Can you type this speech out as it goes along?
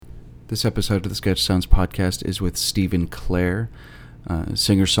This episode of the Sketch Sounds podcast is with Stephen Clare,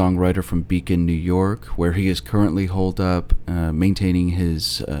 singer-songwriter from Beacon, New York, where he is currently holed up maintaining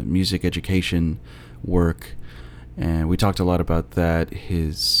his music education work. And we talked a lot about that,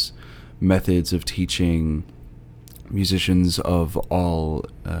 his methods of teaching musicians of all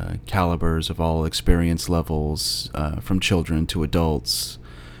calibers, of all experience levels, from children to adults,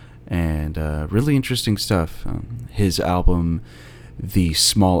 and really interesting stuff. His album, The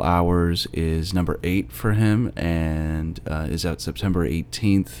Small Hours, is number 8 for him and is out September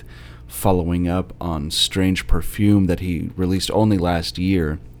 18th, following up on Strange Perfume that he released only last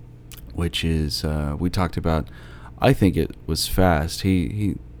year, which is, we talked about, I think it was fast.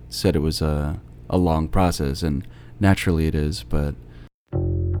 He said it was a long process, and naturally it is, but...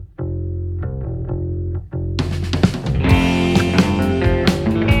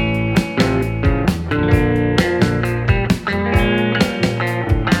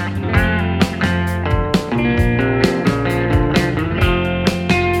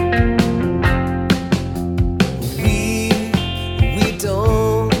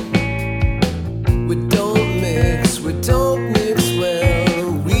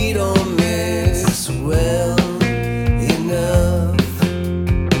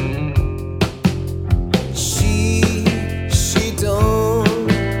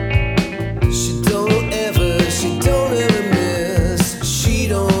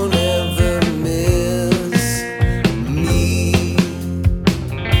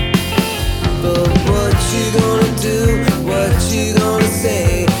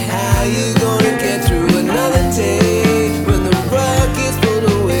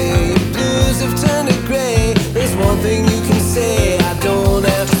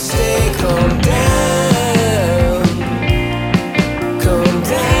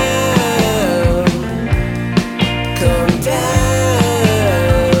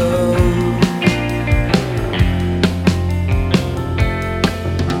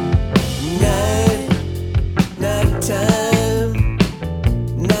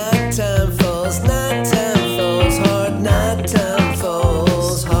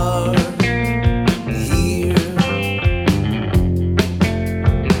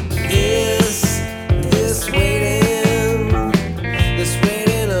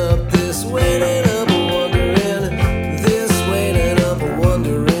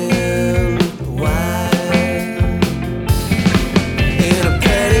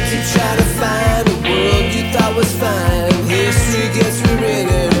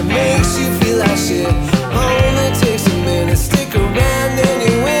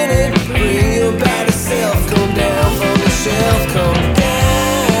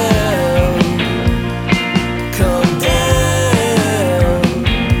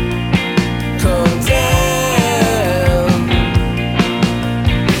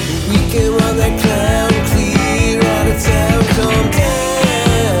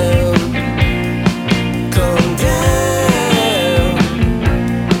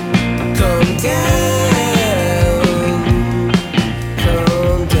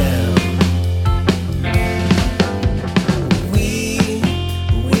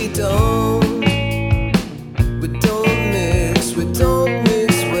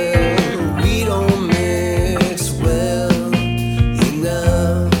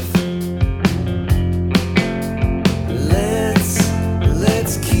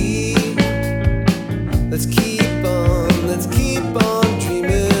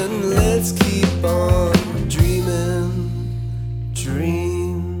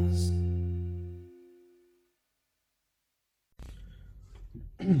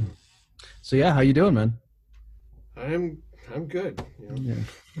 So yeah, how you doing, man? I'm good. You know? Yeah.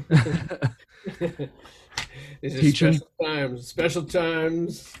 These are Teaching? special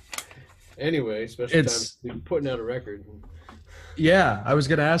times. Anyway, special times. You're putting out a record. Yeah, I was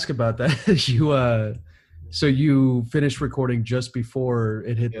gonna ask about that. So you finished recording just before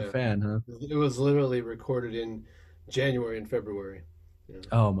it hit the fan, huh? It was literally recorded in January and February. Yeah.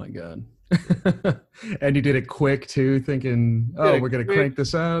 Oh my God. And you did it quick too, thinking, we're going to crank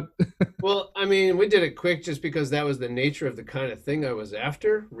this out. Well, I mean, we did it quick just because that was the nature of the kind of thing I was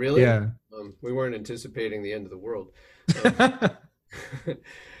after, really. Yeah. We weren't anticipating the end of the world. But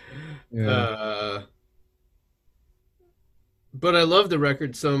I love the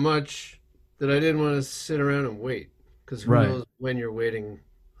record so much that I didn't want to sit around and wait, because who knows when you're waiting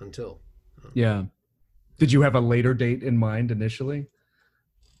until. Yeah. Did you have a later date in mind initially?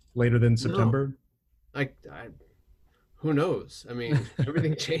 Later than September? No. I who knows? I mean,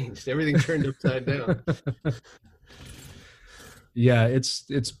 everything changed. Everything turned upside down. Yeah,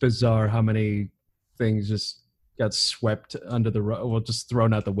 it's bizarre how many things just got swept under the rug, well, just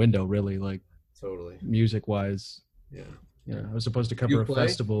thrown out the window, really, like Totally. music wise. Yeah. Yeah, I was supposed to cover You a play?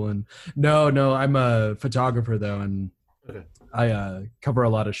 festival, and no, I'm a photographer though, and Okay. I cover a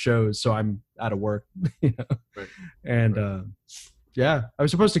lot of shows, so I'm out of work, you know. Right. And Right. yeah, I was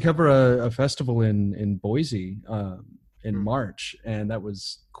supposed to cover a festival in Boise in March, and that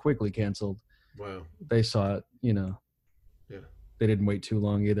was quickly canceled. Wow. They saw it, you know. Yeah. They didn't wait too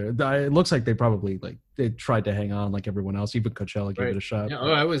long either. It looks like they probably they tried to hang on like everyone else. Even Coachella gave it a shot. Yeah,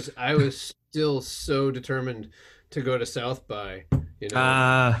 I was still so determined to go to South by, you know,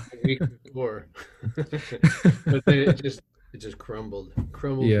 a week before. But then it just crumbled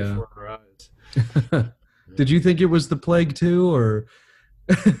before our eyes. Did you think it was the plague too, or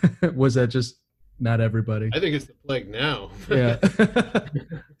was that just not everybody? I think it's the plague now. Yeah.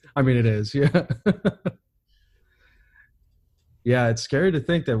 I mean, it is. Yeah. Yeah, it's scary to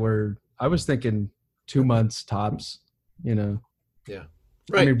think that I was thinking 2 months tops, you know. Yeah.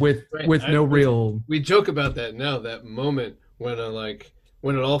 Right. I mean, with no real. We joke about that now. That moment when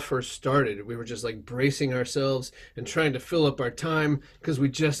when it all first started, we were just like bracing ourselves and trying to fill up our time because we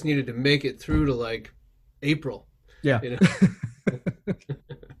just needed to make it through to like April. Yeah. You know?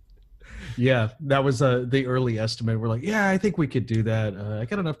 Yeah, that was the early estimate. We're like, yeah, I think we could do that. I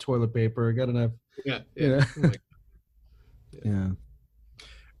got enough toilet paper. I got enough. Yeah. You know? Oh yeah.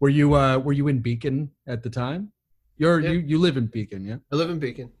 Were you in Beacon at the time? You live in Beacon, yeah? I live in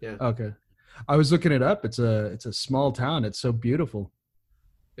Beacon, yeah. Okay. I was looking it up. It's a small town. It's so beautiful.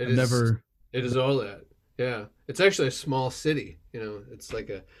 It is all that. Yeah. It's actually a small city, you know. It's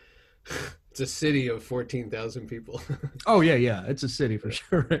like it's a city of 14,000 people. Oh yeah. It's a city for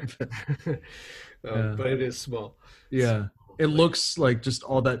sure. But it is small. Yeah. It looks like just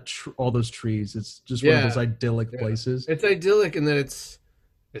all those trees. It's just one of those idyllic places. It's idyllic in that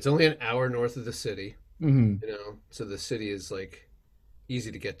it's only an hour north of the city. Mm-hmm. You know, so the city is like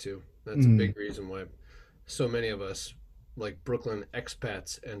easy to get to. That's a big reason why so many of us, like Brooklyn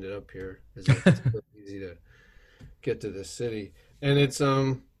expats, ended up here. Is that it's really easy to get to this city, and it's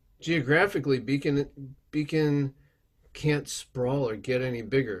geographically Beacon can't sprawl or get any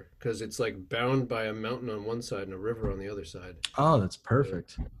bigger because it's like bound by a mountain on one side and a river on the other side. Oh, that's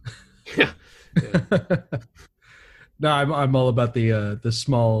perfect. Yeah. No, I'm all about the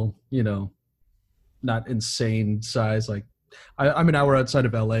small, you know, not insane size. Like I'm an hour outside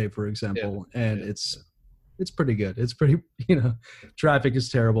of LA, for example, and it's pretty good. It's pretty, you know, traffic is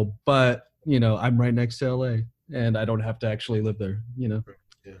terrible, but you know, I'm right next to LA and I don't have to actually live there, you know.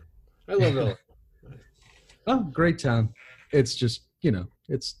 Yeah. I love LA. Oh, great town. It's just, you know,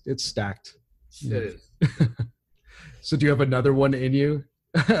 it's stacked. It is. So do you have another one in you?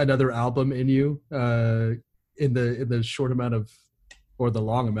 Another album in you? In the short amount of, or the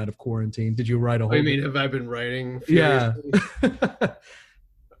long amount of quarantine? Did you write a whole? I mean, have I been writing furiously? Yeah.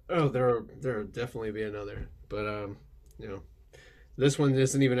 Oh, there'll definitely be another, but you know, this one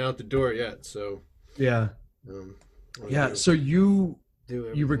isn't even out the door yet, so yeah. So you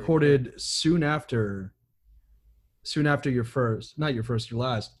recorded soon after your first, not your first, your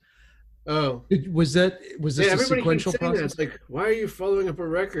last. Oh, was this a sequential process? It's like, why are you following up a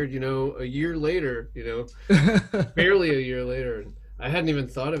record, you know, a year later, you know, barely a year later? I hadn't even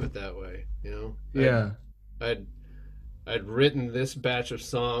thought of it that way, you know. Yeah. I'd written this batch of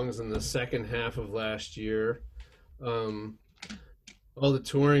songs in the second half of last year. All the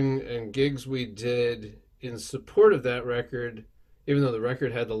touring and gigs we did in support of that record, even though the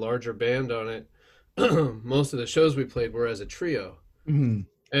record had the larger band on it, most of the shows we played were as a trio. Mm-hmm.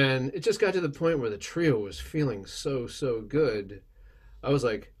 And it just got to the point where the trio was feeling so good. I was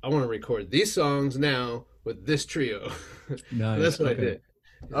like, I want to record these songs now with this trio. Nice. That's what I did.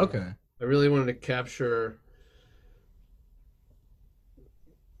 Okay. I really wanted to capture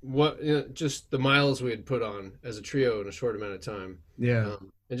just the miles we had put on as a trio in a short amount of time. Yeah.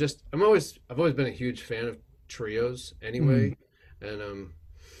 And just I've always been a huge fan of trios anyway, and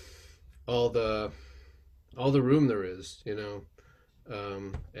all the room there is, you know.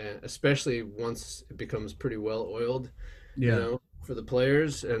 And especially once it becomes pretty well oiled, you know, for the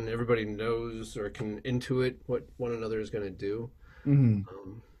players, and everybody knows or can intuit what one another is going to do. Mm-hmm.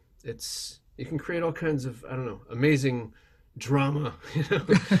 You can create all kinds of, I don't know, amazing drama, you know.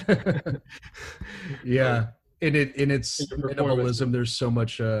 Yeah. In its minimalism, there's so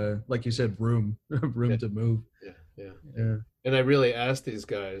much, like you said, room to move. Yeah. And I really asked these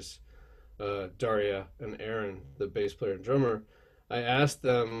guys, Daria and Aaron, the bass player and drummer, I asked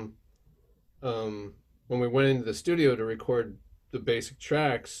them when we went into the studio to record the basic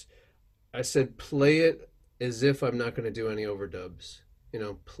tracks, I said, play it as if I'm not going to do any overdubs. You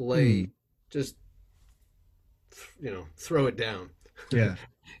know, play, just throw it down. Yeah.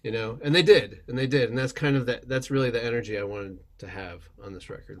 And they did, and that's kind of that's really the energy I wanted to have on this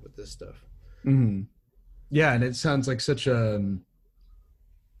record with this stuff. Mm-hmm. Yeah, and it sounds like such a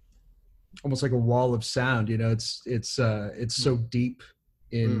almost like a wall of sound. It's so deep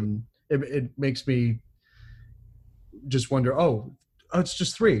in it makes me just wonder, oh, it's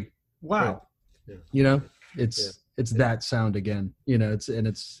just three. Wow. Right. Yeah. It's that sound again.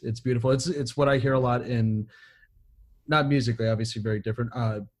 It's beautiful. It's what I hear a lot in, not musically, obviously very different,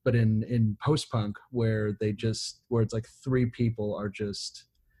 but in post-punk where it's like three people are just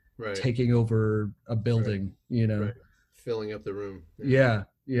taking over a building, Right. Filling up the room. Yeah.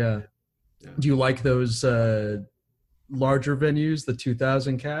 Do you like those larger venues, the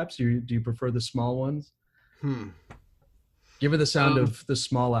 2,000 caps? Do you prefer the small ones? Given the sound of the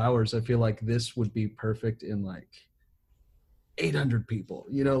small hours, I feel like this would be perfect in like 800 people,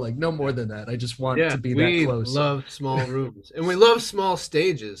 like no more than that. I just want to be that close. We love small rooms, and we love small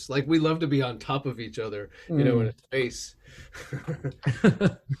stages. Like, we love to be on top of each other, in a space.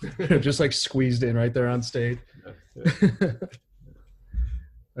 Just like squeezed in right there on stage. Yeah.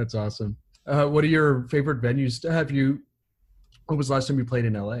 That's awesome. What are your favorite venues? What was the last time you played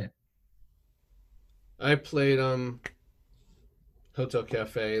in LA? I played Hotel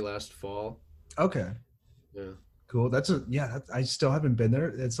Cafe last fall. Okay. Yeah. Cool. I still haven't been there.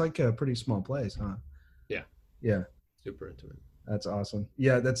 It's like a pretty small place, huh? Yeah. Yeah. Super intimate. That's awesome.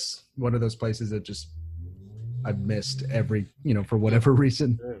 Yeah, that's one of those places that just I've missed for whatever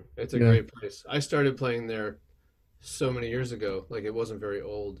reason. Yeah. It's a great place. I started playing there so many years ago. Like, it wasn't very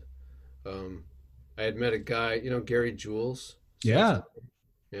old. I had met a guy, Gary Jules. Yeah.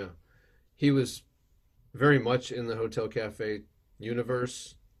 Yeah. He was very much in the Hotel Cafe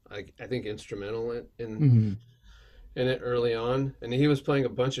universe. I think instrumental in it early on, and he was playing a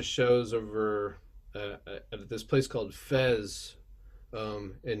bunch of shows over at this place called Fez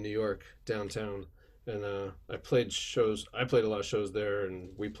in New York downtown, and I played a lot of shows there, and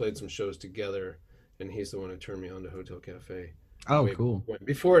we played some shows together, and he's the one who turned me on to Hotel Cafe. Oh, cool.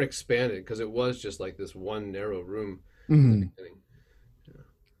 Before it expanded, because it was just like this one narrow room at the beginning. Yeah.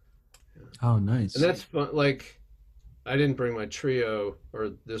 Oh, nice. And that's fun. Like, I didn't bring my trio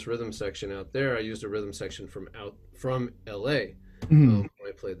or this rhythm section out there. I used a rhythm section from LA when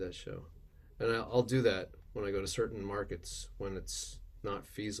I played that show. And I'll do that when I go to certain markets when it's not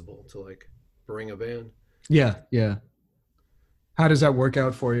feasible to like bring a band. Yeah. How does that work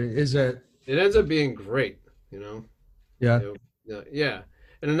out for you? It ends up being great, Yeah. Yeah.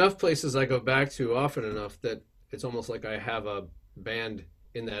 And enough places I go back to often enough that it's almost like I have a band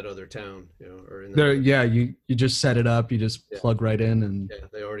in that other town, or in there. Yeah, you just set it up. You just plug right in, and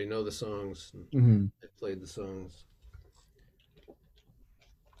they already know the songs. And they played the songs.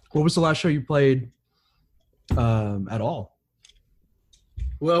 What was the last show you played at all?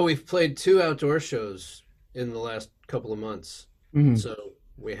 Well, we've played 2 outdoor shows in the last couple of months, so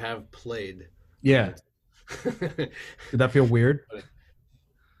we have played. Yeah. Did that feel weird?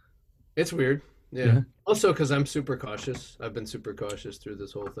 It's weird. Yeah. Also, because I'm super cautious. I've been super cautious through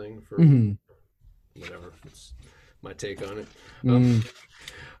this whole thing for whatever. It's my take on it.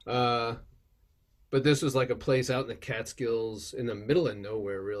 But this was like a place out in the Catskills, in the middle of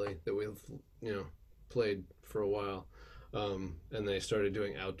nowhere, really, that we've played for a while. And they started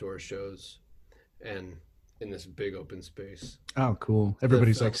doing outdoor shows, and in this big open space. Oh, cool!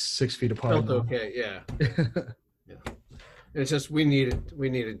 Everybody's like 6 feet apart. Felt okay. Yeah. Yeah. It's just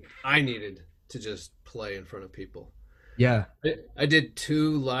I needed to just play in front of people. Yeah. I did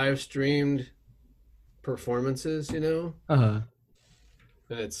 2 live streamed performances, Uh-huh.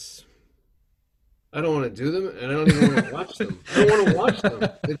 And I don't want to do them, and I don't even want to watch them. I don't want to watch them.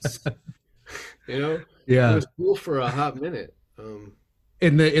 It's, Yeah. It was cool for a hot minute.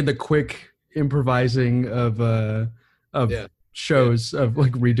 In the quick improvising of shows, of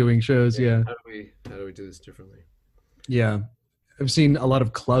like redoing shows. Yeah. How do we do this differently? Yeah. I've seen a lot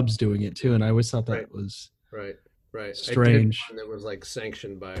of clubs doing it too, and I always thought that was right. strange. I did one that was like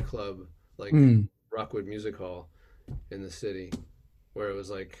sanctioned by a club, like Rockwood Music Hall in the city, where it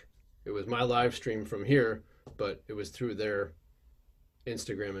was my live stream from here, but it was through their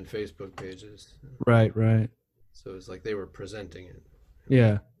Instagram and Facebook pages. Right. So it was like they were presenting it.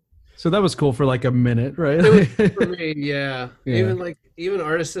 Yeah. So that was cool for like a minute, right? It was for me, yeah. Even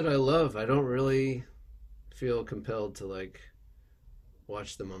artists that I love, I don't really feel compelled to like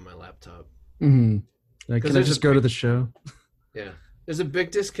watch them on my laptop. Like, can I just go to the show? Yeah. There's a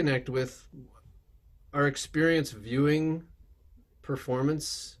big disconnect with our experience viewing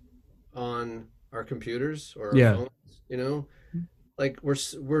performance on our computers or our phones, like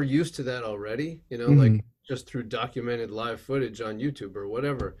we're used to that already, like just through documented live footage on YouTube or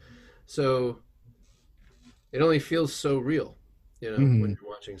whatever. So it only feels so real, when you're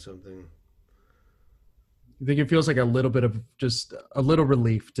watching something. I think it feels like a little bit of just a little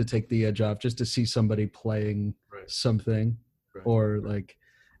relief to take the edge off, just to see somebody playing something, or like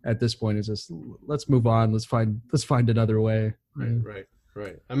at this point it's just, let's move on. Let's find another way. Right.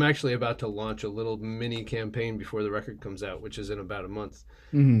 I'm actually about to launch a little mini campaign before the record comes out, which is in about a month.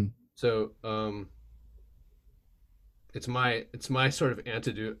 Mm-hmm. So, it's my sort of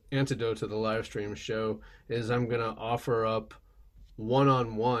antidote to the live stream show is I'm gonna offer up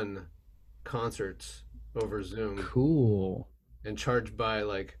one-on-one concerts over Zoom. Cool. And charge by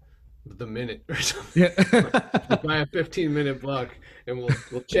like the minute or something. Yeah. Buy a 15-minute block and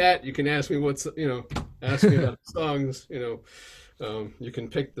we'll chat. You can ask me ask me about the songs, you can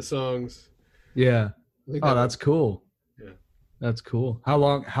pick the songs. Yeah. Oh, that's cool. Yeah. That's cool. How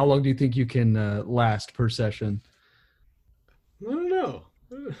long do you think you can last per session? I don't know.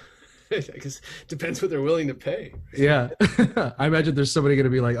 I guess it depends what they're willing to pay. Yeah. I imagine there's somebody going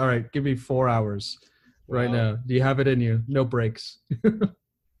to be like, all right, give me 4 hours right now. Do you have it in you? No breaks.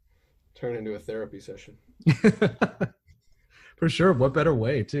 Turn into a therapy session. For sure. What better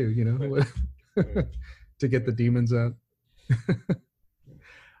way too, Right. to get the demons out.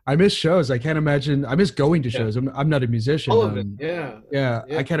 I miss shows. I can't imagine. I miss going to shows. I'm not a musician. All of it. Yeah.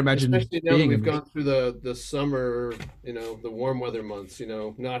 I can't imagine. Especially now that we've gone through the summer, the warm weather months,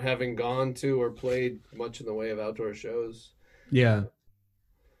 not having gone to or played much in the way of outdoor shows. Yeah.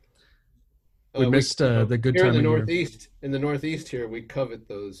 We missed the good here time in the of Northeast. Year. In the Northeast here, we covet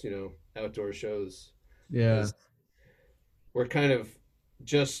those, outdoor shows. Yeah. We're kind of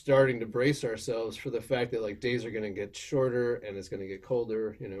just starting to brace ourselves for the fact that like days are going to get shorter and it's going to get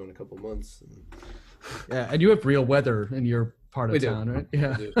colder, in a couple months. Yeah, and you have real weather in your part of town, right?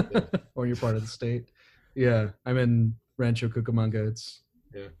 Yeah, we do. Or your part of the state. Yeah, I'm in Rancho Cucamonga.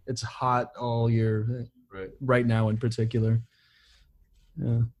 It's hot all year. Right now in particular.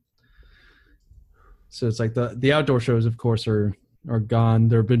 Yeah. So it's like the outdoor shows, of course, are gone.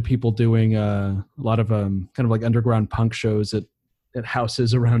 There have been people doing a lot of kind of like underground punk shows at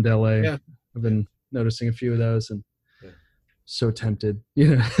houses around LA. Yeah. I've been noticing a few of those and so tempted,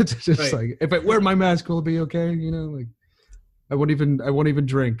 it's just like, if I wear my mask, will it be okay? Like I won't even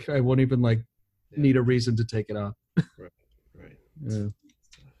drink. I won't even need a reason to take it off. Right. Yeah.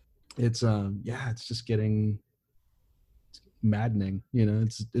 It's it's just getting maddening.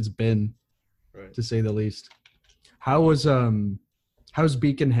 It's been, to say the least. How's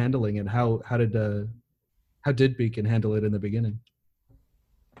Beacon handling it? How did Beacon handle it in the beginning?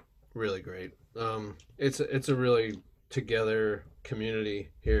 Really great. It's a really together community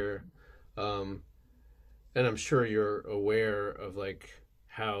here, and I'm sure you're aware of like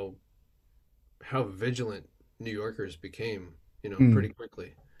how vigilant New Yorkers became, pretty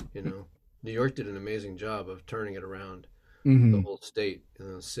quickly. New York did an amazing job of turning it around, the whole state,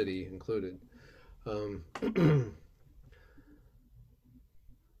 city included.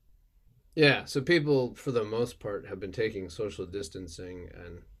 Yeah, so people, for the most part, have been taking social distancing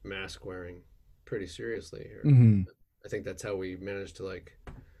and mask wearing pretty seriously here. Mm-hmm. I think that's how we managed to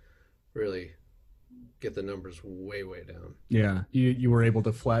really get the numbers way, way down. Yeah, you were able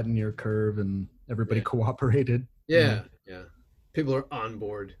to flatten your curve and everybody cooperated. Yeah. People are on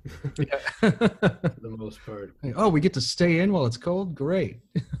board for the most part. Like, oh, we get to stay in while it's cold? Great.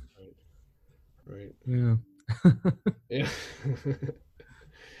 Right. Yeah. Yeah.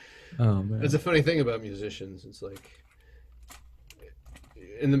 Oh man. That's a funny thing about musicians. It's like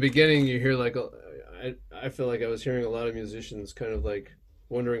in the beginning you hear I feel like I was hearing a lot of musicians kind of like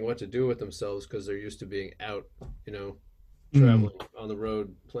wondering what to do with themselves because they're used to being out, traveling on the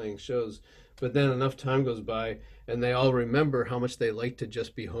road, playing shows. But then enough time goes by and they all remember how much they like to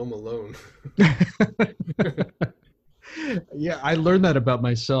just be home alone. Yeah, I learned that about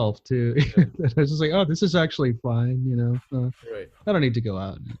myself too. I was just like, oh, this is actually fine, Right. I don't need to go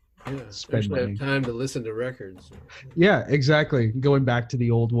out. Yeah, Spend money. have time to listen to records. Yeah, exactly. Going back to the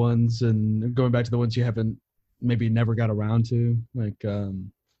old ones and going back to the ones you haven't maybe never got around to. Like I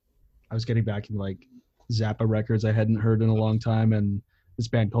was getting back into like Zappa records I hadn't heard in a long time, and this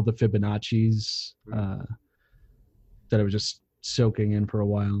band called the Fibonacci's that I was just soaking in for a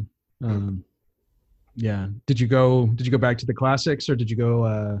while. Yeah. Did you go back to the classics, or did you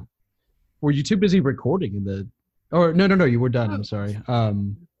go were you too busy recording no, you were done. I'm sorry.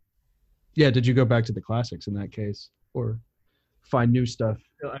 Yeah, did you go back to the classics in that case, or find new stuff?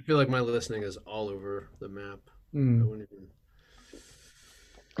 I feel like my listening is all over the map. I wouldn't even...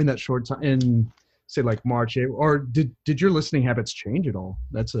 In that short time, in say like March, April, or did your listening habits change at all?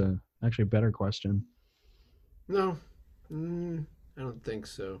 That's actually a better question. No, I don't think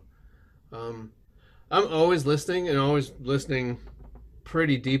so. I'm always listening and always listening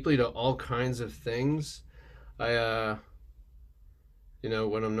pretty deeply to all kinds of things. I,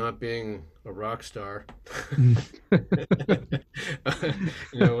 when I'm not being a rock star, when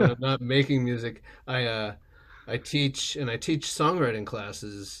I'm not making music, I teach and I teach songwriting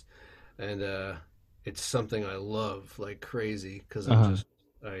classes, and it's something I love like crazy because Uh-huh.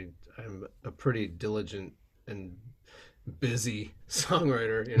 I'm a pretty diligent and busy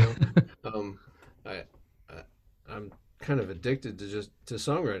songwriter. um, I, I I'm kind of addicted to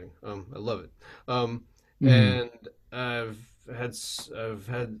songwriting. I love it, Mhm. and I've I've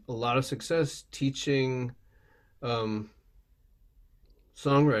had a lot of success teaching um,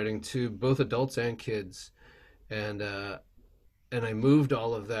 songwriting to both adults and kids, and I moved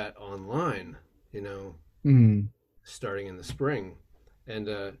all of that online. You know, Mhm. starting in the spring, and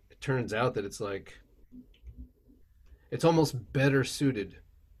it turns out that it's almost better suited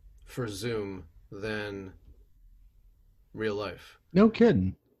for Zoom than real life. No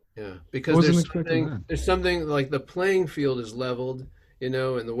kidding. Yeah, I because wasn't expecting that. there's something like the playing field is leveled, and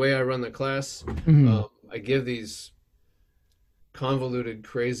the way I run the class, Mhm. I give these convoluted,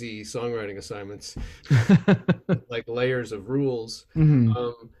 crazy songwriting assignments, like layers of rules,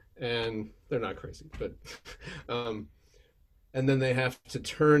 Mhm. and they're not crazy, but um, and then they have to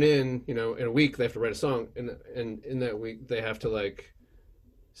turn in a week they have to write a song, and in that week they have to like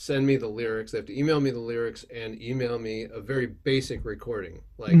send me the lyrics. They have to email me the lyrics and email me a very basic recording,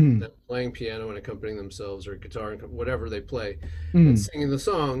 like Mhm. them playing piano and accompanying themselves or guitar and whatever they play, and Mhm. singing the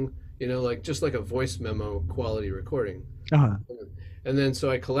song, like just like a voice memo quality recording. Uh-huh. And then so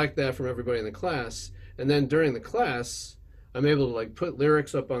I collect that from everybody in the class, and then during the class, I'm able to like put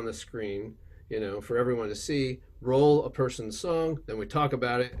lyrics up on the screen, for everyone to see, roll a person's song, then we talk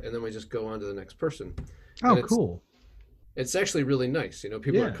about it, and then we just go on to the next person. Oh, And cool. it's actually really nice.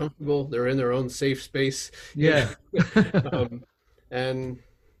 People are Yeah. comfortable. They're in their own safe space. Yeah. Um, and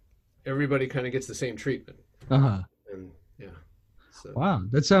everybody kind of gets the same treatment. Uh-huh. And yeah, so Wow.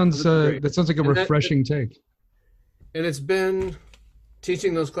 it's great. That sounds like a And that refreshing take. and it's been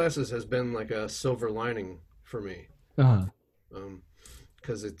teaching those classes has been like a silver lining for me, Uh-huh.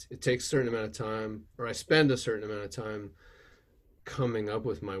 because it takes a certain amount of time, or I spend a certain amount of time coming up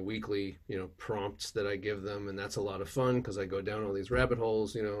with my weekly, prompts that I give them, and that's a lot of fun because I go down all these rabbit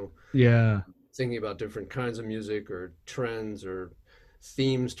holes, Yeah. thinking about different kinds of music or trends or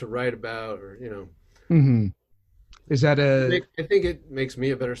themes to write about, or Mhm. Is that a I think it makes me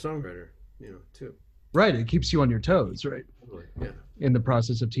a better songwriter, too. right, it keeps you on your toes, right? Totally. Yeah. In the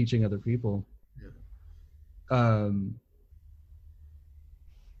process of teaching other people. Yeah. Um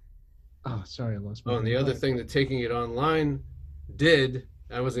oh, sorry, I lost my Oh, and train the of other thought. thing that taking it online did,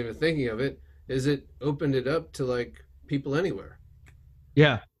 I wasn't even thinking of it, is it opened it up to like people anywhere.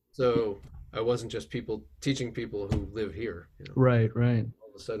 Yeah. So I wasn't just people teaching people who live here. Right, right. All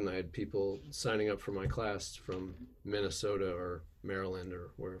of a sudden, I had people signing up for my class from Minnesota or Maryland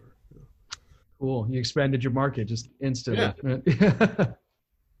or wherever. Cool. You expanded your market just Yeah. instantly.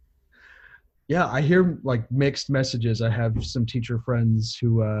 Yeah, I hear like mixed messages. I have some teacher friends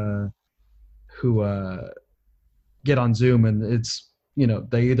who get on Zoom and it's,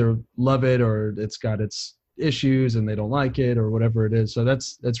 they either love it or it's got its issues and they don't like it or whatever it is. So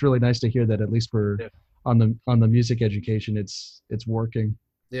that's really nice to hear that at least for Yeah. on the music education it's working.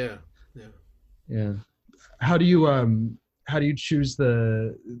 Yeah. Yeah. Yeah. How do you choose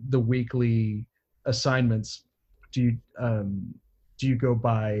the weekly assignments? Do you do you go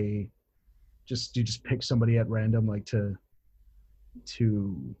by do you just pick somebody at random like to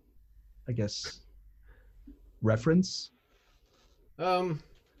I guess reference? Um,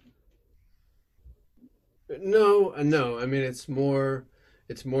 no, no. I mean, it's more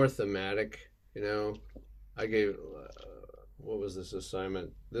thematic. I gave, what was this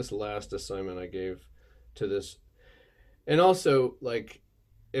assignment? This last assignment I gave to this, and also like,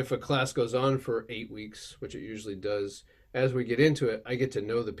 if a class goes on for 8 weeks, which it usually does, as we get into it, I get to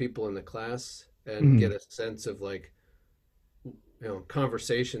know the people in the class and Mm-hmm. get a sense of like,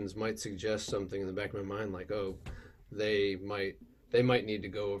 conversations might suggest something in the back of my mind, like, oh, they might they might need to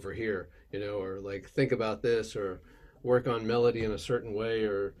go over here, or like think about this or work on melody in a certain way,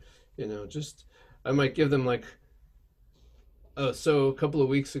 or just I might give them like, oh, so a couple of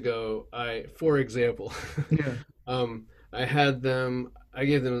weeks ago, for example, Yeah. um, I gave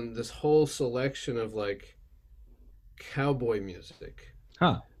them this whole selection of like cowboy music,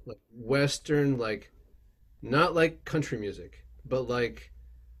 Huh. like Western, like not like country music, but like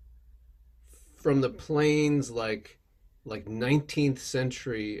from the plains, like like 19th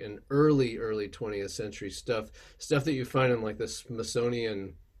century and early 20th century stuff that you find on like the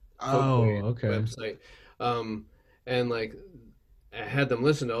Smithsonian Oh, Folkways okay. website. Um, and like I had them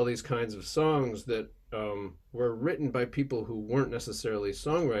listen to all these kinds of songs that were written by people who weren't necessarily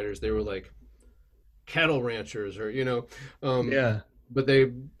songwriters. They were like cattle ranchers, or Yeah. but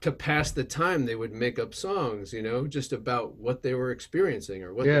they, to pass the time, they would make up songs, just about what they were experiencing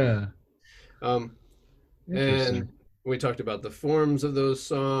or what they Yeah. um, and Interesting. we talked about the forms of those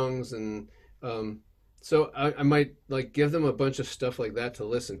songs, and um, so I might like give them a bunch of stuff like that to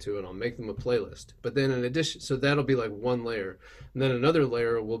listen to, and I'll make them a playlist. But then in addition, so that'll be like one layer, and then another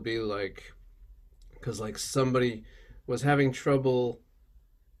layer will be like, because like somebody was having trouble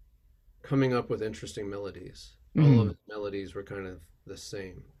coming up with interesting melodies. All of Hmm. his melodies were kind of the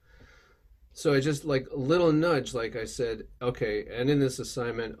same. So I just like a little nudge, like I said, okay, and in this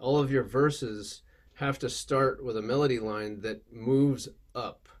assignment, all of your verses have to start with a melody line that moves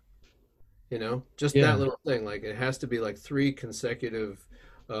up, just that Yeah. little thing. Like it has to be like three consecutive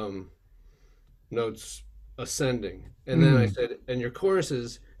um, notes ascending. And then I Mm. said, and your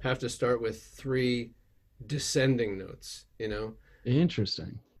choruses have to start with three descending notes,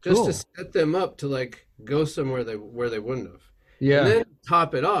 Interesting. just to Cool. set them up to like go somewhere where they wouldn't have. And Yeah. then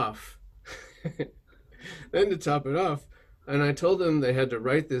top it off, then to top it off, and I told them they had to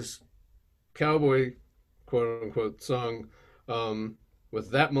write this cowboy quote unquote song um, with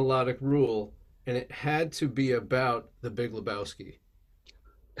that melodic rule, and it had to be about the Big Lebowski.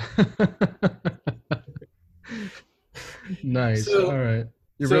 Nice. So All right.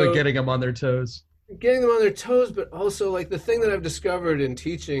 You're really so getting them on their toes. getting them on their toes, but also like the thing that I've discovered in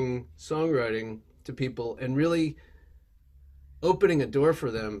teaching songwriting to people and really opening a door for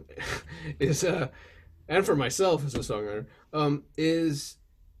them is and for myself as a songwriter, is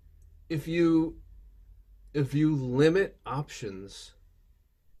if you limit options,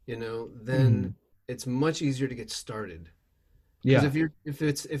 then Mhm. it's much easier to get started. Because Yeah.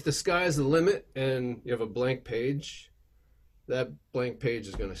 if the sky is the limit and you have a blank page, that blank page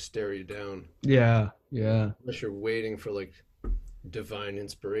is going to stare you down Yeah. Yeah. unless you're waiting for like divine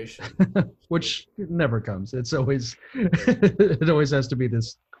inspiration. Which never comes. It's always Yeah. it always has to be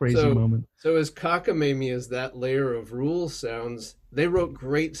this crazy So moment. so as cockamamie as that layer of rules sounds, they wrote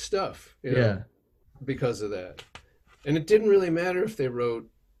great stuff, Yeah. because of that. And it didn't really matter if they wrote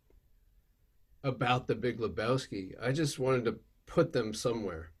about the Big Lebowski. I just wanted to put them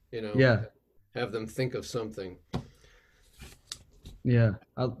somewhere, Yeah. have them think of something. Yeah.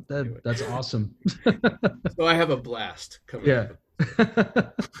 Anyway, That's awesome. so I have a blast coming Yeah.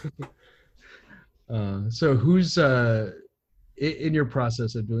 up. So who's in your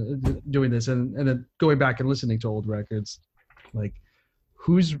process of doing this and then going back and listening to old records, like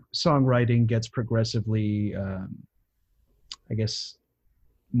whose songwriting gets progressively I guess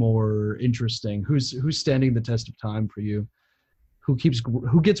more interesting? Who's standing the test of time for you? Who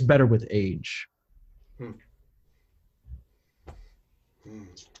gets better with age? Hmm. Hmm.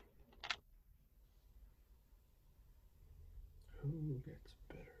 Who gets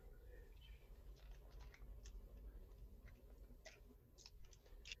better?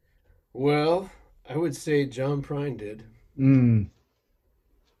 Well, I would say John Prine did. Mm,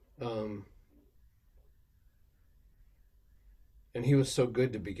 Um, and he was so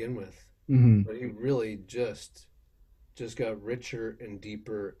good to begin with. mm, But he really just got richer and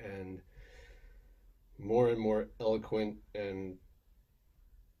deeper and more eloquent and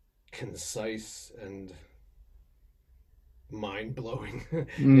concise and mind blowing,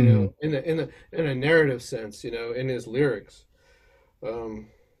 mm. in a narrative sense, in his lyrics. Um,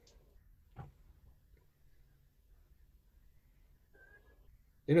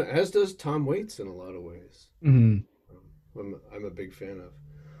 as does Tom Waits in a lot of ways. Mm. I'm a big fan of.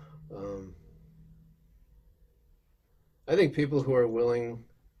 I think people who are willing,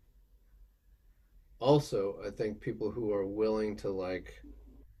 also, I think people who are willing to like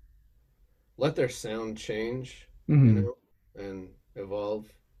let their sound change, Mm. and evolve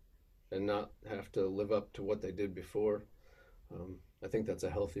and not have to live up to what they did before. I think that's a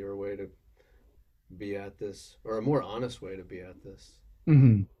healthier way to be at this, or a more honest way to be at this.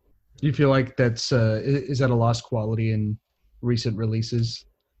 Mm. Do you feel like that's is that a lost quality in recent releases?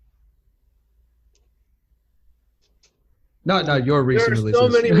 Not your There recent are so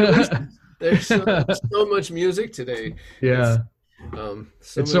releases. many releases. There's so much music today. It's Yeah, so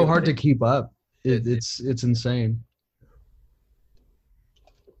it's so many hard to things. keep up. It, it, It's insane.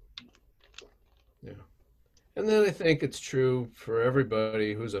 yeah. And then I think it's true for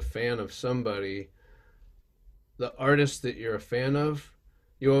everybody who's a fan of somebody. The artist that you're a fan of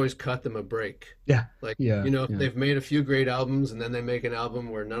you always cut them a break. Yeah. Like, Yeah. you know, if Yeah. they've made a few great albums and then they make an album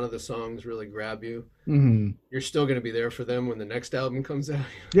where none of the songs really grab you, Hmm. you're still going to be there for them when the next album comes out.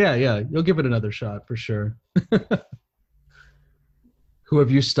 Yeah. Yeah. You'll give it another shot for sure. Who have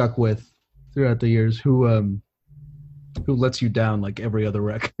you stuck with throughout the years? Who lets you down like every other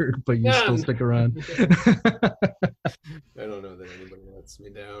record, but you Yeah. still stick around? I don't know that anybody lets me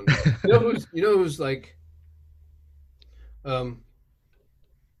down. You know who's like um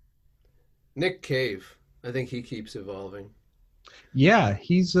Nick Cave. I think he keeps evolving. Yeah, and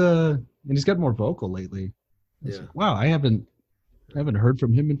he's got more vocal lately. It's Yeah. like, wow, I haven't heard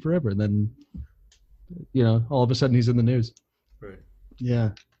from him in forever. And then, all of a sudden he's in the news. Right.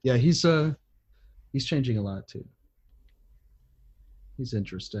 Yeah. Yeah, he's changing a lot too. He's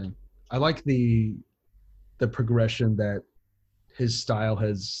interesting. I like the progression that his style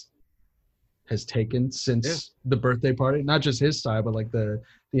has taken since the birthday party. Not just his style, but like the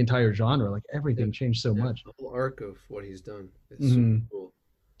entire genre. Like everything changed so much. The whole arc of what he's done. It's Mhm. super cool.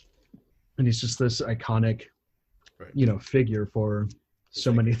 And he's just this iconic, Right. figure for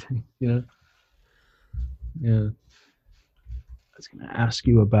so many things, Yeah. I was going to ask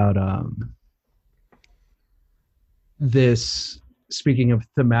you about this, speaking of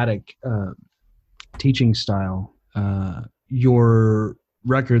thematic teaching style, your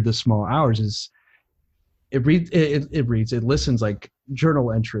record, The Small Hours, it listens like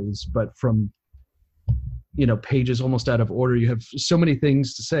journal entries, but from, pages almost out of order. You have so many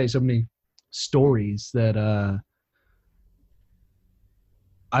things to say, so many stories that,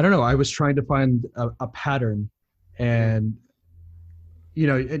 I don't know. I was trying to find a pattern, and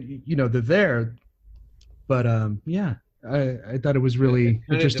they're there, but yeah, I thought it was really It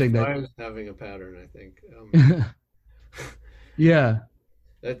kind interesting of that defies having a pattern, I think. yeah,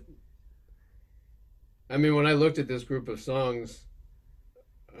 That I mean, when I looked at this group of songs,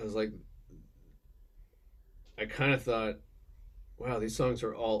 I was like, I kind of thought, wow, these songs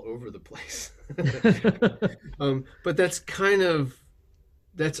are all over the place. But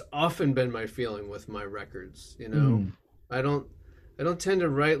that's often been my feeling with my records, you know. Mm. I don't I don't tend to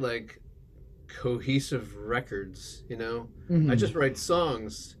write like cohesive records, you know. I Mhm. just write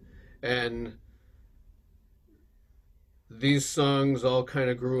songs, and these songs all kind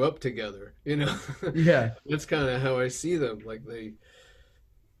of grew up together, you know. Yeah. That's kind of how I see them. Like they,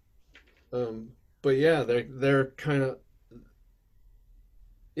 um, but yeah, they're kind of,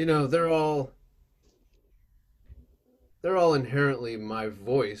 you know, they're all inherently my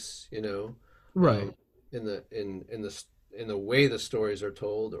voice, you know, Right. in in the way the stories are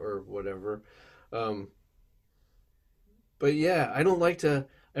told or whatever. Um, but yeah, I don't like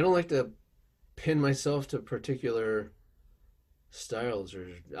to pin myself to particular styles, or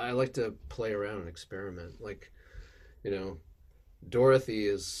I like to play around and experiment. Like, you know, Dorothy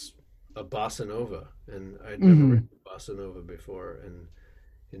is a bossa nova, and I'd never Hmm. written bossa nova before, and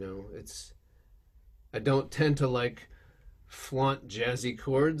you know, it's I don't tend to like flaunt jazzy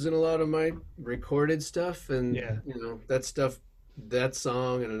chords in a lot of my recorded stuff, and Yeah. you know, that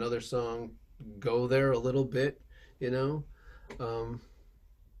song and another song go there a little bit, you know. Um,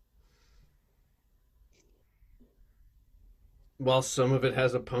 while some of it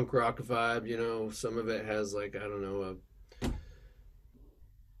has a punk rock vibe, you know, some of it has like I don't know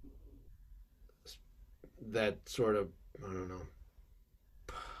that sort of I don't know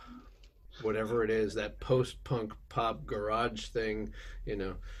whatever it is, that post-punk pop garage thing, you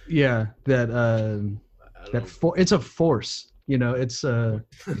know. Yeah. I don't It's a force. It's know.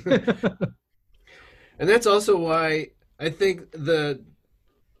 And that's also why I think the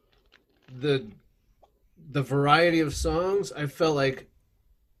the variety of songs I felt like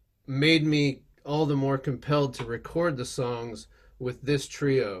made me all the more compelled to record the songs with this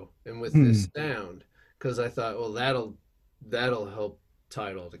trio and with Hmm. this sound, because I thought, well, that'll help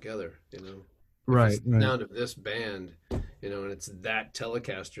tie it all together, you know. If it's Right. the Right. sound of this band, you know, and it's that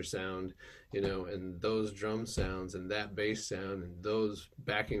Telecaster sound, you know, and those drum sounds and that bass sound and those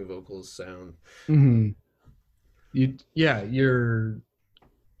backing vocals sound. Hmm. Yeah, you're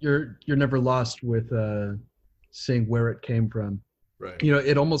never lost with seeing where it came from. Right.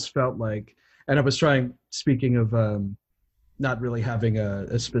 It almost felt like, and I was trying, speaking of not really having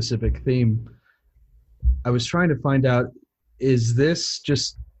a specific theme, I was trying to find out, is this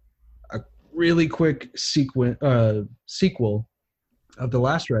just a really quick sequel of the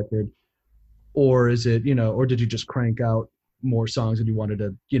last record, or is it, or did you just crank out more songs and you wanted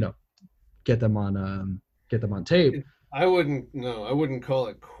to, get them on tape? I wouldn't, no, I wouldn't call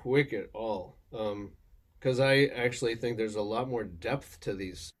it quick at all. Because I actually think there's a lot more depth to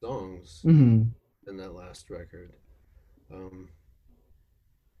these songs Hmm. than that last record. Um,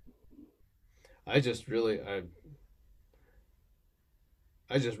 I just really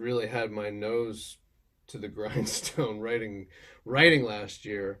I just really had my nose to the grindstone writing last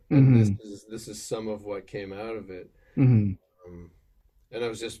year, and Mm-hmm. this is some of what came out of it. Mm-hmm. Um, and I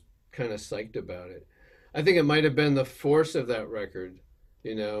was just kind of psyched about it. I think it might have been the force of that record,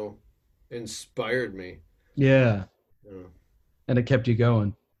 you know, inspired me. Yeah, Uh, and it kept you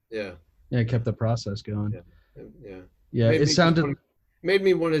going. yeah, Yeah, it yeah, kept the process going. yeah, yeah. Yeah, Made it me just sounded. want made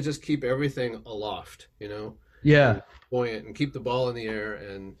me want to just keep everything aloft, Yeah. and buoyant, and keep the ball in the air,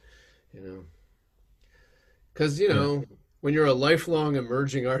 and you know, because you Yeah. know when you're a lifelong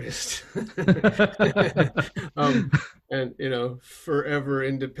emerging artist, um, and forever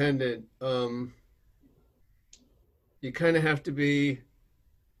independent, you kind of have to be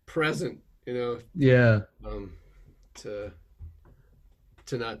present, Yeah. um, to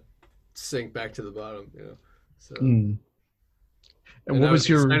not sink back to the bottom, So, Mm. And and what I was was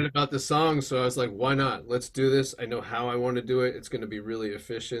your? excited about the song, so I was like, why not? Let's do this. I know how I want to do it. It's going to be really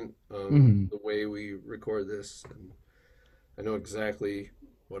efficient, Mhm. the way we record this, and I know exactly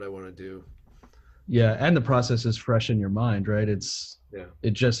what I want to do. Yeah, and the process is fresh in your mind, right? Yeah,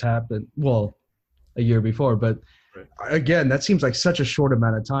 It just happened. Well, a year before, but right. again, that seems like such a short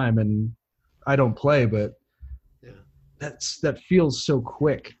amount of time. And I don't play, but Yeah, that feels so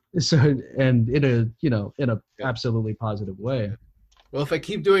quick. So, and in a yeah. absolutely positive way. Well, if I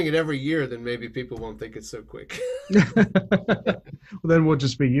keep doing it every year, then maybe people won't think it's so quick. Well, then we'll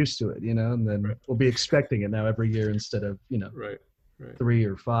just be used to it, and then Right, we'll be expecting it now every year instead of, right, right, 3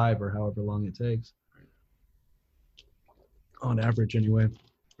 or 5 or however long it takes on average anyway.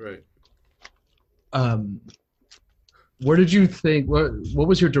 right. Um, where did you think, what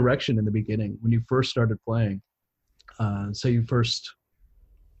was your direction in the beginning when you first started playing? So you first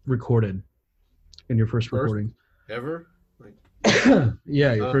recorded in your first First recording. ever, like,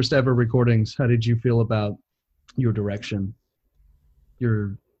 Yeah, your uh, first ever recordings. How did you feel about your direction,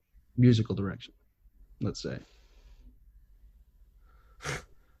 your musical direction, let's say?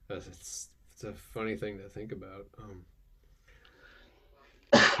 it's a funny thing to think about.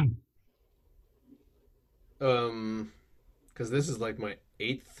 Because this is like my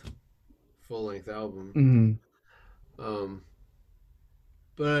eighth full length album. Mm-hmm. Um,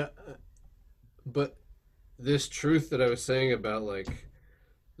 but but this truth that I was saying about like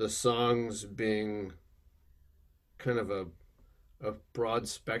the songs being kind of a broad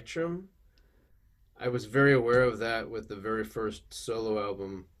spectrum, I was very aware of that with the very first solo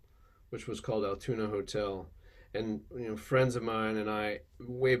album, which was called Altoona Hotel. And friends of mine and I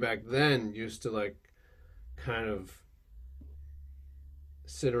way back then used to like kind of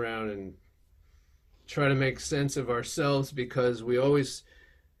sit around and try to make sense of ourselves because we always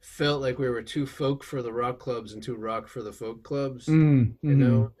felt like we were too folk for the rock clubs and too rock for the folk clubs,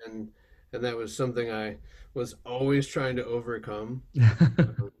 Mm-hmm. and that was something I was always trying to overcome,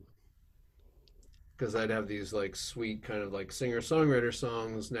 because I'd have these like sweet kind of like singer-songwriter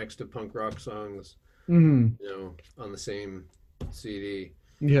songs next to punk rock songs, Mm-hmm. on the same CD.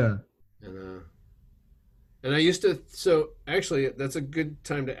 Yeah. And I used to, so actually, that's a good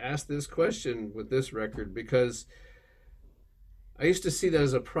time to ask this question with this record because I used to see that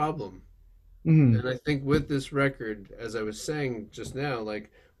as a problem. Mm-hmm. And I think with this record, as I was saying just now, like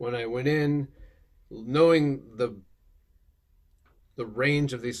when I went in, knowing the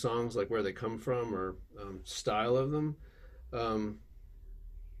range of these songs, like where they come from or style of them, um,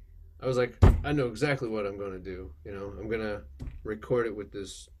 I was like, I know exactly what I'm going to do. I'm going to record it with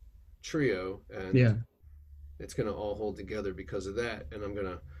this trio, and Yeah. it's going to all hold together because of that, and I'm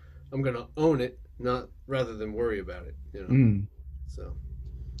gonna own it, not rather than worry about it. Mm. So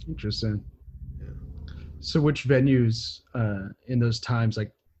Interesting. yeah. So which venues in those times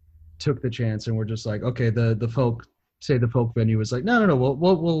like took the chance and were just like, okay, the folk, say the folk venue was like, no,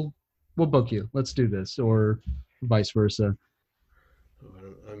 we'll book you. Let's do this, or vice versa. Oh,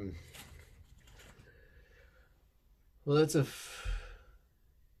 well,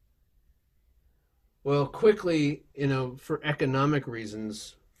 well, quickly, for economic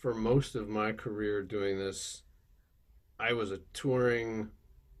reasons, for most of my career doing this, I was a touring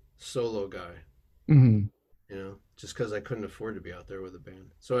solo guy. Mm-hmm. Just because I couldn't afford to be out there with a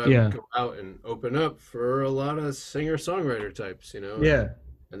band. So I would Yeah. go out and open up for a lot of singer-songwriter types, Yeah.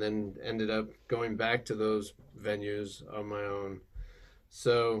 and then ended up going back to those venues on my own.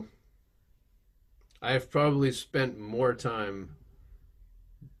 So I've probably spent more time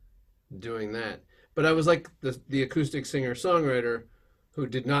doing that. But I was like the acoustic singer-songwriter who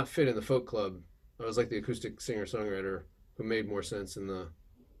did not fit in the folk club. I was like the acoustic singer-songwriter who made more sense in the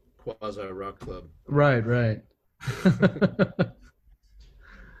quasi rock club. Right.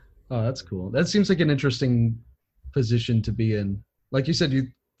 Oh, that's cool. That seems like an interesting position to be in. Like you said, you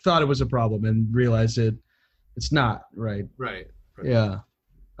thought it was a problem and realized it's not, right? Right. Yeah.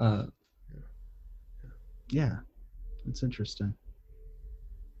 Uh, yeah. That's interesting.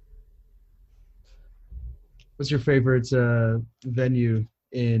 What's your favorite venue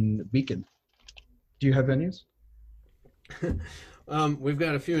in Beacon? Do you have venues? We've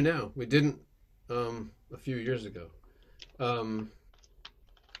got a few now. We didn't a few years ago. Um,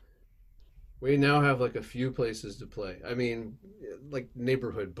 we now have like a few places to play. I mean, like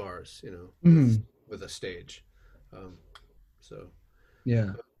neighborhood bars, with a stage. Um, so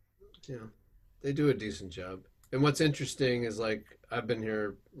Yeah. they do a decent job. And what's interesting is like I've been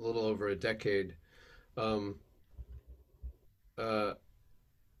here a little over a decade. Um, uh,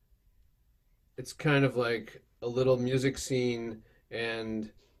 it's kind of like a little music scene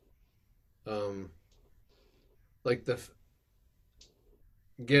and um, like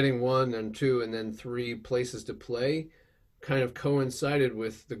getting one and two and then three places to play kind of coincided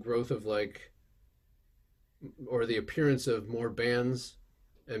with the growth of like or the appearance of more bands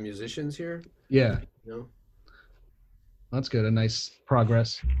and musicians here. Yeah. You know? That's good. A nice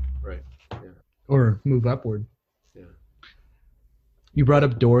progress. Right. Yeah. Or move upward. Yeah. You brought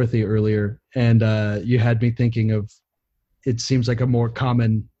up Dorothy earlier, and you had me thinking of, it seems like a more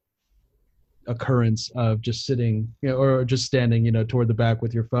common occurrence of just sitting, or just standing, toward the back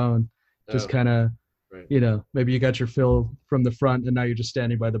with your phone, just kind of, right. Maybe you got your fill from the front and now you're just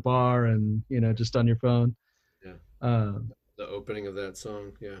standing by the bar and, just on your phone. Yeah. Um, The opening of that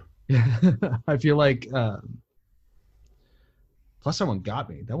song. Yeah. yeah. I feel like, plus that one got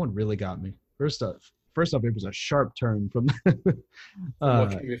me. That one really got me. First off, it was a sharp turn from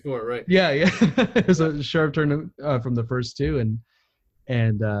What came before, right? Yeah. It was a sharp turn from the first two,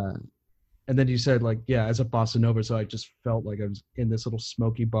 and then you said like, yeah, as a bossa nova, so I just felt like I was in this little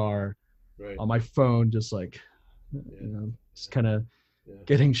smoky bar Right. on my phone, just like, just kind of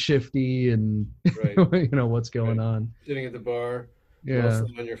getting shifty and Right. what's going on. Sitting at the bar,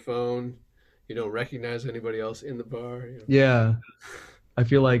 mostly on your phone. You don't recognize anybody else in the bar. Yeah. I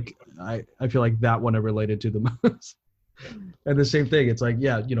feel like that one I related to the most. And the same thing, it's like,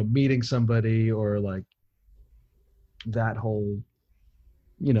 meeting somebody or like that whole,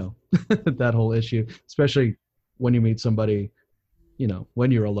 that whole issue, especially when you meet somebody, when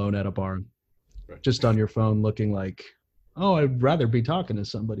you're alone at a bar, right. Just on your phone looking like, oh, I'd rather be talking to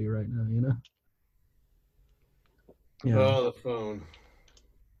somebody right now, Yeah. Oh, the phone.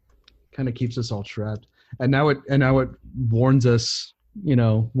 Kind of keeps us all trapped. And now it warns us,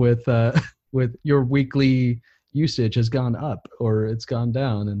 with with your weekly usage has gone up or it's gone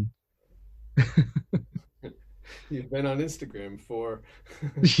down. And you've been on Instagram for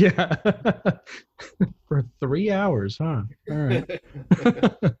yeah. For 3 hours, huh? All right.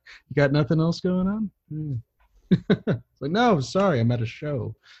 You got nothing else going on? It's like, no, sorry, I'm at a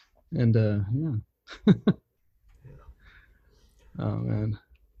show. And yeah. Oh man.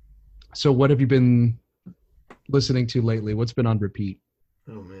 So what have you been listening to lately? What's been on repeat?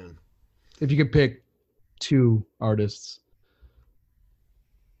 Oh man. If you could pick 2 artists.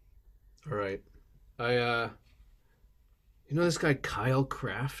 All right. You know this guy Kyle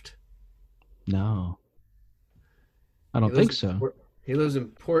Kraft? No. I don't think so. He lives in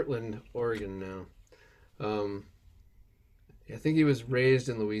Portland, Oregon now. I think he was raised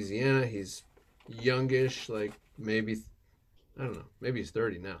in Louisiana. He's youngish, like maybe, I don't know, maybe he's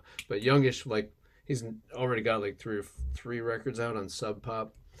 30 now, but youngish, like he's already got like three records out on Sub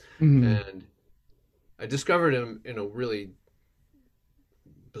Pop. And I discovered him in a really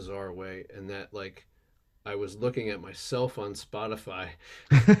bizarre way, and that like I was looking at myself on Spotify,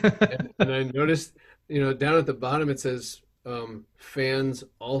 and I noticed, down at the bottom it says fans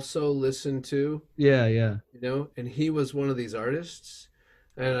also listen to. Yeah. And he was one of these artists,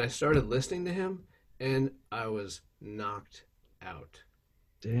 and I started listening to him, and I was knocked out.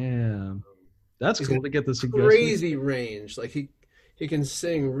 Damn, that's cool to get the suggestion. Crazy range, like he can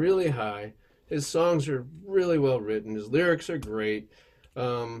sing really high. His songs are really well written. His lyrics are great.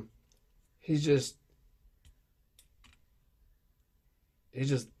 He just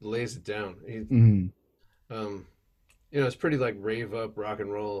lays it down. It's pretty like rave up rock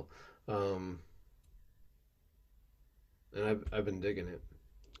and roll, and I've been digging it.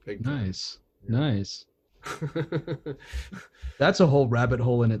 Big time. Nice. That's a whole rabbit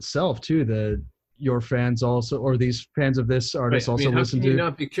hole in itself too. That your fans also, or these fans of this artist also listen to. How can you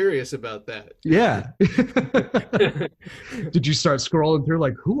not be curious about that? Yeah. Did you start scrolling through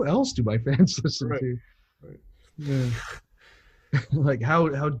like, who else do my fans listen to? Right. Yeah. Like how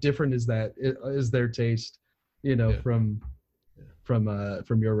different is that? Is their taste, from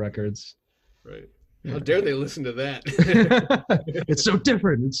from your records. Right. Yeah. How dare they listen to that? It's so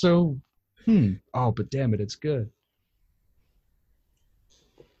different. It's so oh, but damn it, it's good.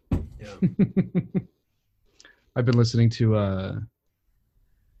 Yeah. I've been listening to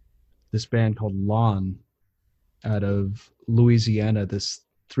this band called Lawn out of Louisiana, this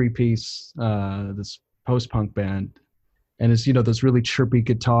 3-piece this post-punk band, and it's those really chirpy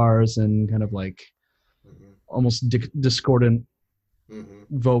guitars and kind of like almost discordant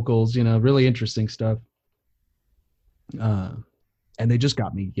vocals, really interesting stuff. And they just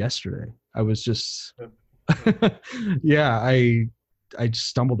got me yesterday. I was just yeah, I just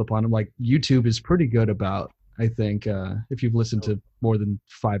stumbled upon them. Like, YouTube is pretty good about, I think, if you've listened to more than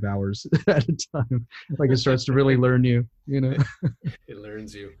 5 hours at a time, like, it starts to really learn you. It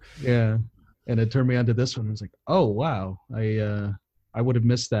learns you. Yeah. And it turned me onto this one. I was like, oh wow, I would have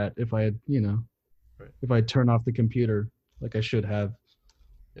missed that if I had, if I had turned off the computer like I should have.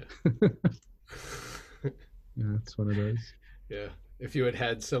 Yeah. Yeah, it's one of those. Yeah. If you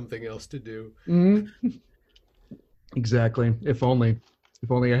had something else to do. Mm-hmm. Exactly. If only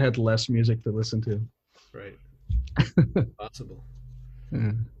I had less music to listen to. Right. Possible.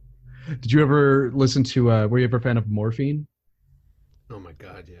 Yeah. Did you ever listen to were you ever a fan of Morphine? Oh my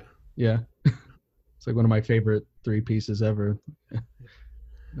God, yeah. Yeah. It's like one of my favorite 3 pieces ever.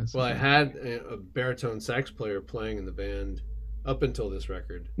 Well, I had a baritone sax player playing in the band up until this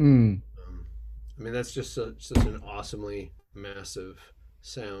record. I mean, that's just such an awesomely massive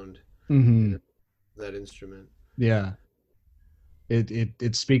sound. That instrument. Yeah.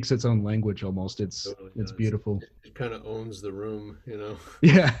 It speaks its own language almost. It's totally it's beautiful. It kind of owns the room,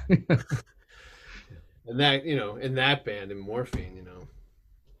 Yeah. And that, in that band, in Morphine,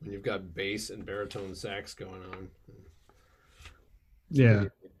 when you've got bass and baritone sax going on. Yeah.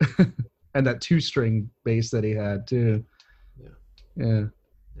 And that 2-string bass that he had too. Yeah.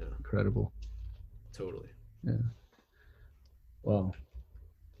 Incredible. Totally. Yeah. Well,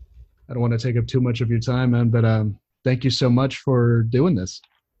 I don't want to take up too much of your time, man, but thank you so much for doing this.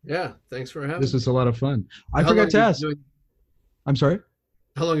 Yeah, thanks for having me. This was a lot of fun. I forgot to ask. I'm sorry?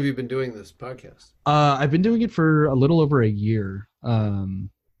 How long have you been doing this podcast? I've been doing it for a little over a year.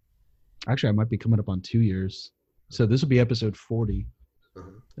 Actually, I might be coming up on 2 years. So this will be episode 40.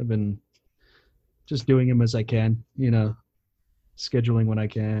 I've been just doing them as I can, scheduling when I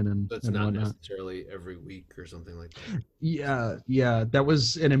can, and that's and not whatnot. Necessarily every week or something like that. Yeah, that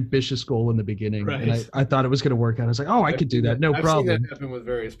was an ambitious goal in the beginning, right. And I thought it was going to work out. I was like, oh, I could do that, no problem. I've seen that happen with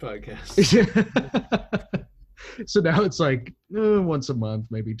various podcasts. So now it's like once a month,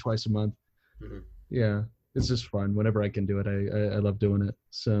 maybe twice a month. Yeah, it's just fun whenever I can do it. I love doing it.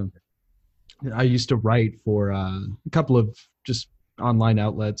 So I used to write for a couple of just online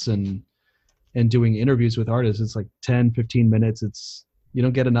outlets and doing interviews with artists. It's like 10-15 minutes. It's you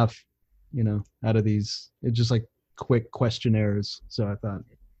don't get enough out of these. It's just like quick questionnaires. So I thought,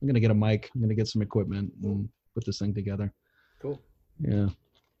 I'm gonna get a mic, I'm gonna get some equipment and put this thing together. Cool. Yeah.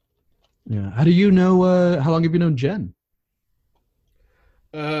 How do you know how long have you known Jen?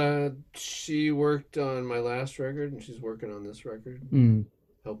 She worked on my last record and she's working on this record.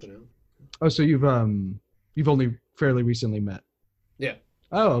 Helping out. Oh, so you've only fairly recently met? Yeah.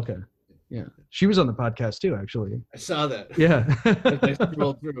 Oh, okay. Yeah. She was on the podcast too, actually. I saw that. Yeah. I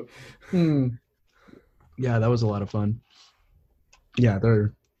scrolled through. Yeah, that was a lot of fun. Yeah,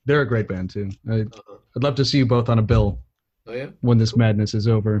 they're a great band too. I'd love to see you both on a bill. Oh yeah. When this madness is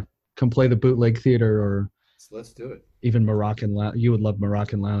over, come play the Bootleg Theater or let's do it. Even Moroccan Lounge. You would love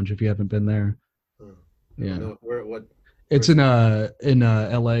Moroccan Lounge if you haven't been there. Yeah. What? It's in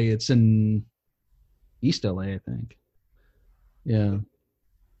LA. It's in East LA, I think. Yeah.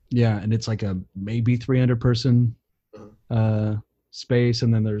 Yeah, and it's like a maybe 300 person space,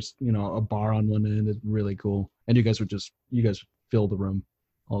 and then there's a bar on one end. It's really cool. And you guys fill the room,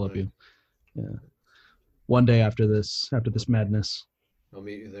 all of you. Yeah. One day after this madness, I'll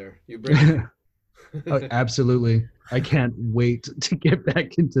meet you there. You bring Oh, absolutely. I can't wait to get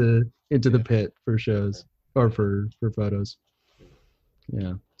back into the pit for shows or for photos.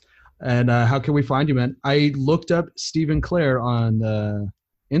 Yeah. And how can we find you, man? I looked up Stephen Clare on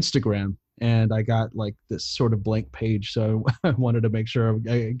Instagram, and I got like this sort of blank page, so I wanted to make sure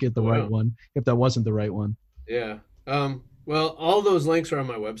I get the right one if that wasn't the right one. Yeah. Well, all those links are on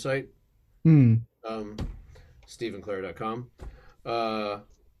my website. StephenClare.com.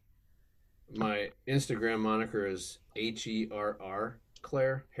 My Instagram moniker is HERR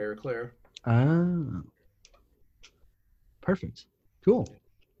Claire, Hair Claire. Ah, perfect. Cool.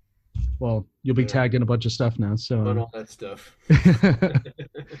 Well, you'll be tagged in a bunch of stuff now, so on all that stuff.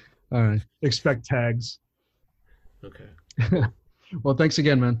 All right. Expect tags. Okay. Well, thanks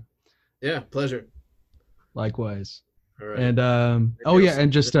again, man. Yeah, pleasure. Likewise. All right. And Maybe I'll yeah, send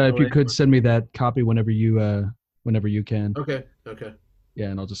and you just the if you link. could send me that copy whenever you can. Okay. Okay. Yeah,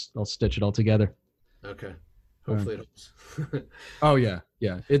 and I'll stitch it all together. Okay. Hopefully it helps. Oh yeah,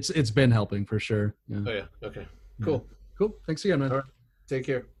 yeah. It's been helping for sure. Yeah. Oh yeah. Okay. Cool. Cool. Thanks again, man. All right. Take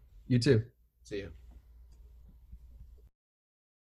care. You too. See you.